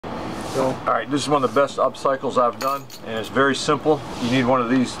Alright, this is one of the best upcycles I've done, and it's very simple. You need one of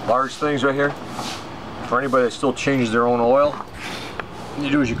these large things right here. For anybody that still changes their own oil, what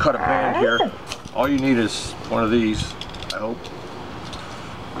you do is you cut a band here. All you need is one of these, I hope.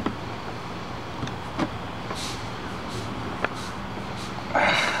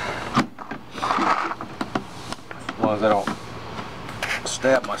 As long as I don't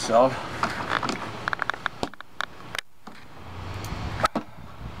stab myself.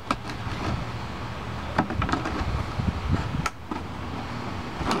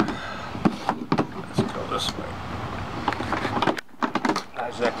 This way. Not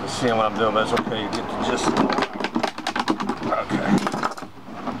exactly seeing what I'm doing, but it's okay. You get the gist. Okay.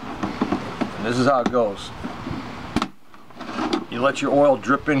 And this is how it goes. You let your oil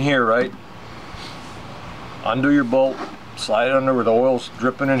drip in here, right? Undo your bolt, slide it under where the oil's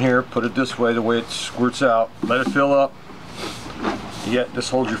dripping in here, put it this way, the way it squirts out. Let it fill up. This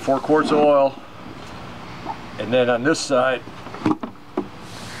holds your 4 quarts of oil. And then on this side,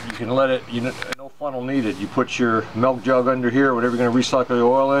 you can let it, no funnel needed. You put your milk jug under here, whatever you're going to recycle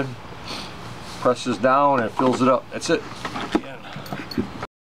your oil in, press this down and it fills it up. That's it.